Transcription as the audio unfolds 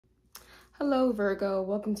Hello Virgo,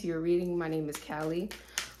 welcome to your reading. My name is Caly.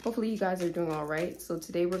 Hopefully you guys are doing all right. So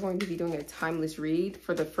today we're going to be doing a timeless read.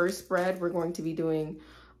 For the first spread, we're going to be doing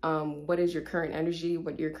what is your current energy,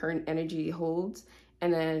 what your current energy holds.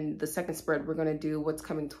 And then the second spread, we're going to do what's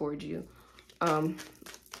coming towards you.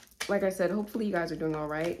 Like I said, hopefully you guys are doing all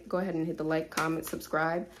right. Go ahead and hit the like, comment,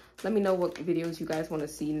 subscribe. Let me know what videos you guys want to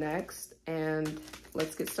see next. And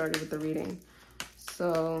let's get started with the reading.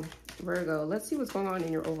 So Virgo, let's see what's going on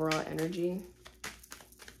in your overall energy.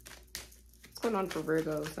 What's going on for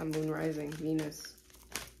Virgo, Sun, Moon, Rising, Venus?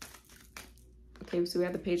 Okay, so we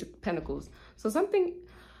have the Page of Pentacles.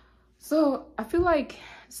 So I feel like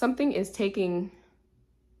something is taking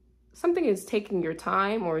your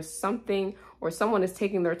time, or someone is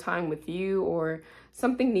taking their time with you, or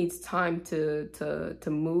something needs time to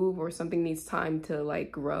move, or something needs time to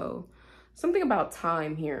like grow. Something about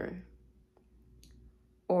time here.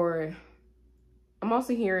 Or I'm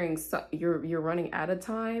also hearing you're running out of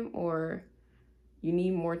time, or you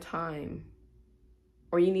need more time,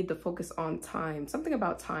 or you need to focus on time. Something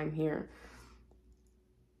about time here.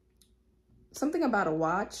 Something about a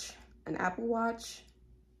watch, an Apple Watch.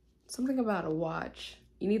 Something about a watch.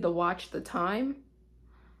 You need to watch the time.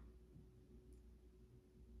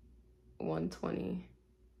 1:20.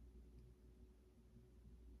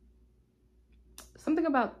 Something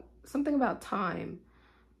about time.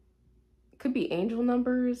 Could be angel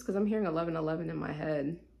numbers, because I'm hearing 1111 in my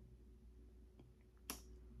head.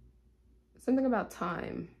 Something about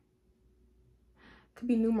time. Could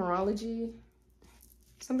be numerology.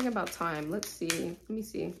 Something about time. Let's see. Let me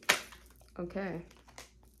see. Okay.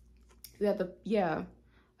 We have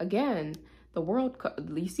again, the World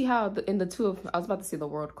card. You see how in the Two of, I was about to say the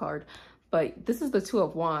World card, but this is the Two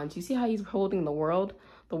of Wands. You see how he's holding the World?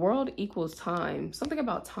 The World equals time. Something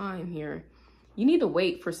about time here. You need to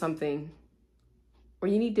wait for something. Or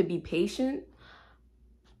you need to be patient.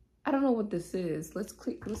 I don't know what this is. Let's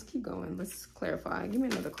keep going. Let's clarify. Give me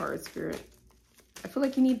another card, Spirit. I feel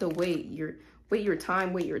like you need to wait your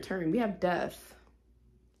time, wait your turn. We have Death.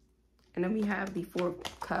 And then we have the Four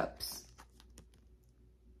of Cups.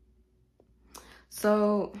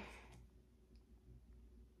 So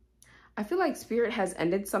I feel like Spirit has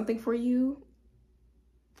ended something for you.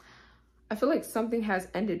 I feel like something has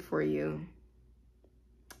ended for you.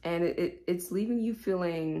 And it's leaving you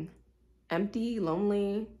feeling empty,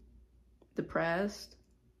 lonely, depressed.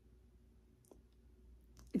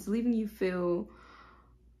 It's leaving you feel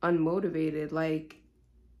unmotivated, like,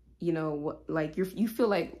 you know, like you feel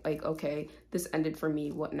like, okay, this ended for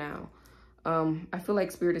me, what now? I feel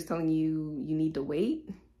like Spirit is telling you, you need to wait.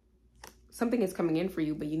 Something is coming in for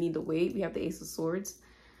you, but you need to wait. We have the Ace of Swords.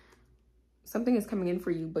 Something is coming in for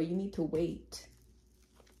you, but you need to wait.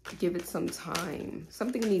 Give it some time.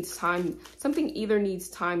 Something needs time. Something either needs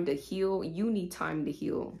time to heal. You need time to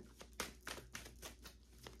heal.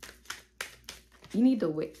 You need to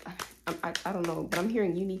wait. I don't know, but I'm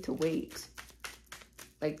hearing you need to wait.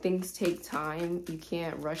 Like, things take time. You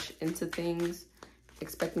can't rush into things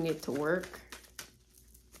expecting it to work.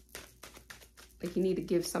 Like, you need to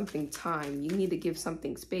give something time. You need to give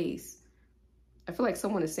something space. I feel like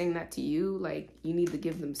someone is saying that to you. Like, you need to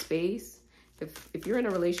give them space. If you're in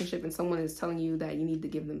a relationship and someone is telling you that you need to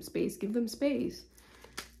give them space, give them space.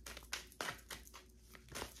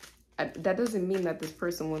 That doesn't mean that this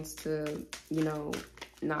person wants to, you know,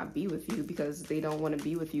 not be with you because they don't want to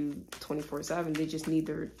be with you 24/7. They just need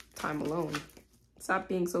their time alone. Stop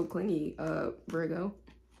being so clingy, Virgo.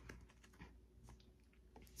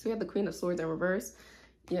 So we have the Queen of Swords in reverse.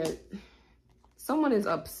 Yeah, someone is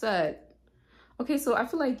upset. Okay, so I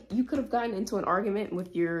feel like you could have gotten into an argument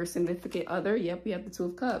with your significant other. Yep, we have the Two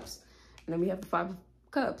of Cups. And then we have the Five of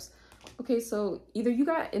Cups. Okay, so either you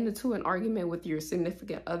got into an argument with your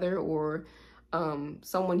significant other, or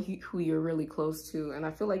someone who you're really close to. And I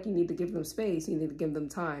feel like you need to give them space. You need to give them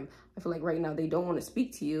time. I feel like right now they don't want to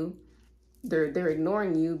speak to you. They're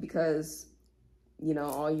ignoring you because, you know,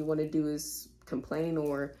 all you want to do is complain,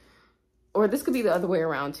 or this could be the other way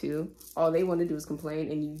around too. All they want to do is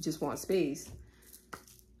complain and you just want space.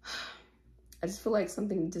 I just feel like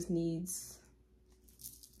something just needs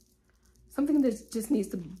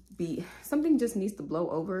to blow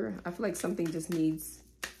over. I feel like something just needs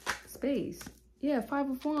space. Yeah,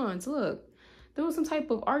 Five of Wands. Look, there was some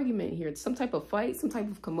type of argument here, some type of fight, some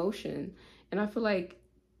type of commotion. And I feel like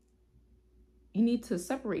you need to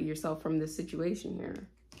separate yourself from this situation here.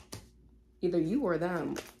 Either you or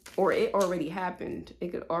them, or it already happened.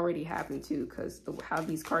 It could already happen too, because how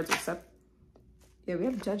these cards are separate. Yeah, we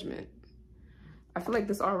have Judgment. I feel like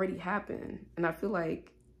this already happened. And I feel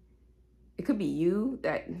like it could be you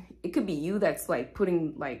that's like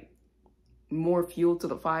putting like more fuel to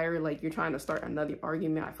the fire. Like you're trying to start another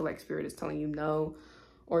argument. I feel like Spirit is telling you no.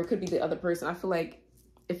 Or it could be the other person. I feel like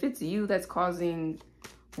if it's you that's causing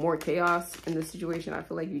more chaos in the situation, I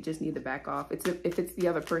feel like you just need to back off. If it's the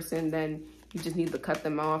other person, then you just need to cut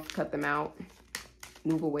them off, cut them out,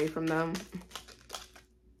 move away from them.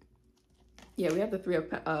 Yeah, we have the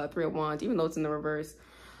Three of Wands, even though it's in the reverse.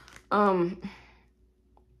 I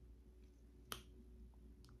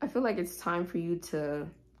feel like it's time for you to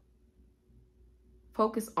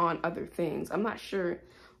focus on other things. I'm not sure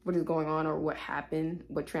what is going on or what happened,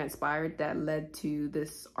 what transpired that led to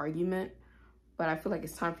this argument, but I feel like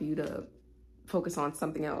it's time for you to focus on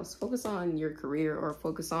something else. Focus on your career, or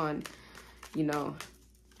focus on, you know,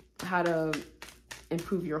 how to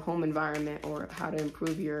improve your home environment, or how to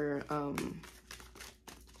improve your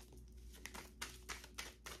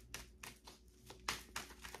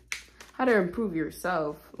how to improve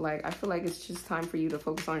yourself. Like, I feel like it's just time for you to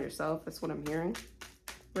focus on yourself. That's what I'm hearing,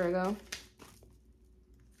 Virgo.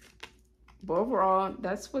 But overall,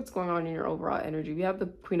 that's what's going on in your overall energy. We have the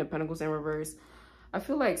Queen of Pentacles in reverse. I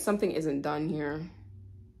feel like something isn't done here.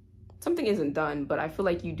 Something isn't done, but I feel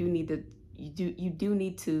like you do need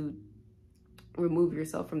to remove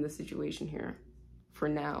yourself from the situation here, for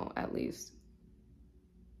now at least.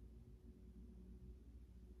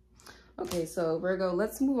 Okay, so Virgo,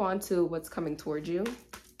 let's move on to what's coming towards you.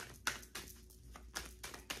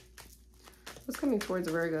 What's coming towards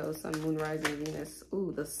Virgo? Sun, Moon, Rising, Venus.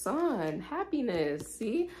 Ooh, the Sun. Happiness.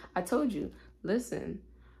 See, I told you. Listen,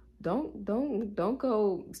 don't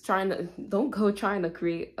go trying to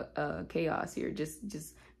create chaos here.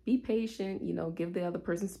 Just be patient. You know, give the other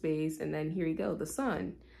person space, and then here you go, the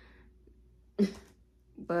Sun.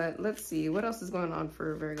 But let's see what else is going on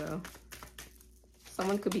for Virgo.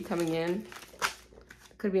 Someone could be coming in.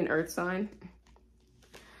 Could be an Earth sign.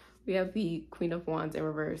 We have the Queen of Wands in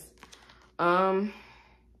reverse.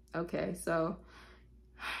 Okay, so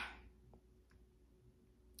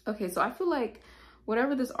I feel like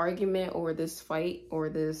whatever this argument or this fight or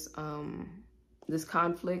this this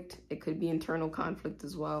conflict, it could be internal conflict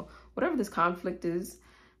as well. Whatever this conflict is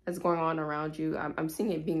that's going on around you, I'm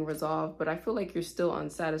seeing it being resolved, but I feel like you're still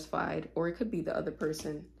unsatisfied, or it could be the other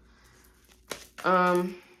person. Yeah,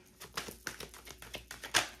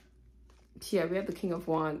 we have the King of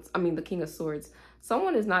Wands. I mean, the King of Swords.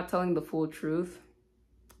 Someone is not telling the full truth.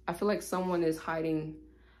 I feel like someone is hiding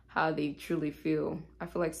how they truly feel. I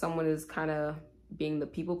feel like someone is kind of being the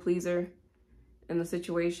people pleaser in the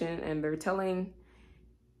situation, and they're telling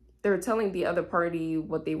the other party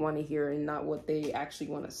what they want to hear and not what they actually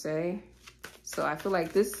want to say. So I feel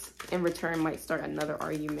like this in return might start another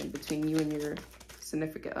argument between you and your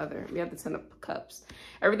significant other. We have the Ten of Cups.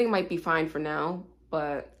 Everything might be fine for now,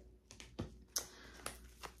 but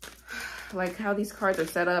like how these cards are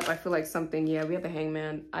set up, I feel like something, yeah, we have the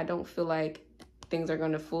Hangman. I don't feel like things are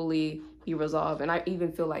going to fully be resolved. And I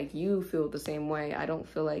even feel like you feel the same way. I don't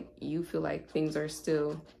feel like you feel like things are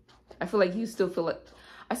still, I feel like you still feel like,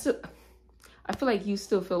 I feel like you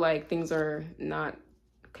still feel like things are not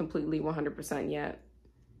completely 100% yet.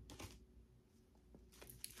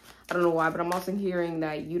 I don't know why, but I'm also hearing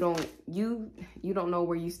that you don't know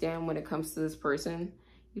where you stand when it comes to this person.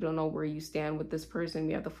 You don't know where you stand with this person.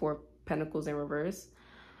 We have the Four of Pentacles in reverse.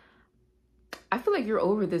 I feel like you're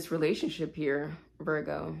over this relationship here,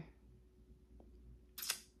 Virgo.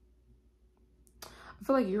 I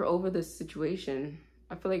feel like you're over this situation.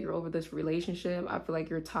 I feel like you're over this relationship. I feel like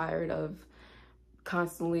you're tired of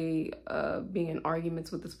constantly being in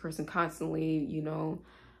arguments with this person, constantly, you know,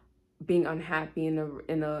 being unhappy in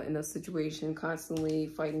a situation, constantly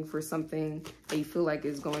fighting for something that you feel like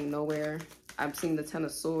is going nowhere. I'm seeing the Ten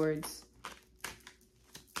of Swords.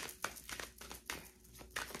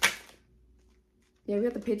 Yeah, we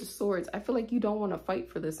have the Page of Swords. I feel like you don't want to fight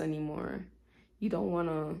for this anymore. You don't want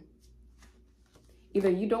to, either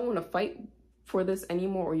you don't want to fight for this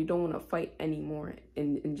anymore, or you don't want to fight anymore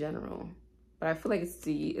in general. But I feel like it's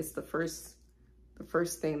the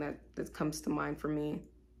first thing that comes to mind for me.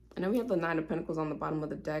 And then we have the Nine of Pentacles on the bottom of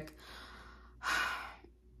the deck.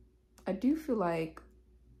 I do feel like,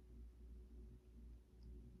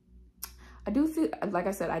 like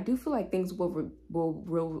I said, I do feel like things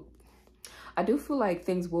I do feel like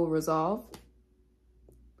things will resolve.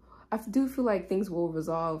 I do feel like things will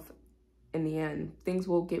resolve in the end. Things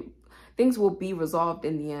will be resolved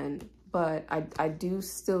in the end. But I do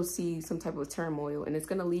still see some type of turmoil, and it's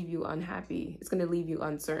going to leave you unhappy. It's going to leave you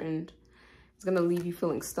uncertain. It's going to leave you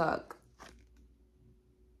feeling stuck.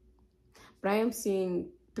 But I am seeing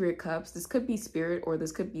Three of Cups. This could be spirit, or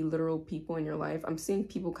this could be literal people in your life. I'm seeing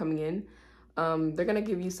people coming in. They're going to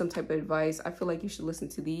give you some type of advice. I feel like you should listen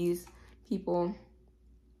to these people,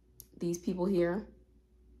 these people here.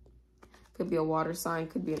 Could be a water sign,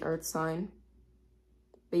 could be an earth sign.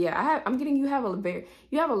 But yeah, I'm getting you have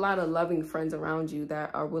a lot of loving friends around you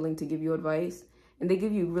that are willing to give you advice, and they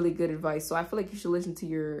give you really good advice. So I feel like you should listen to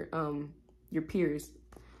your peers,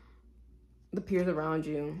 the peers around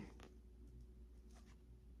you.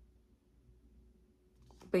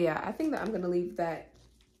 But yeah, I think that I'm gonna leave that.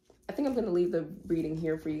 I think I'm gonna leave the reading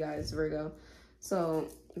here for you guys, Virgo. So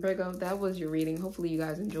Virgo, that was your reading. Hopefully you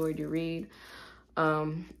guys enjoyed your read.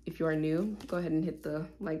 If you are new, go ahead and hit the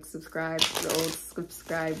like, subscribe, the old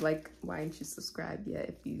subscribe, like, why aren't you subscribed yet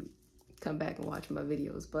if you come back and watch my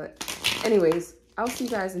videos? But anyways, I'll see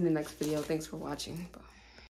you guys in the next video. Thanks for watching. Bye.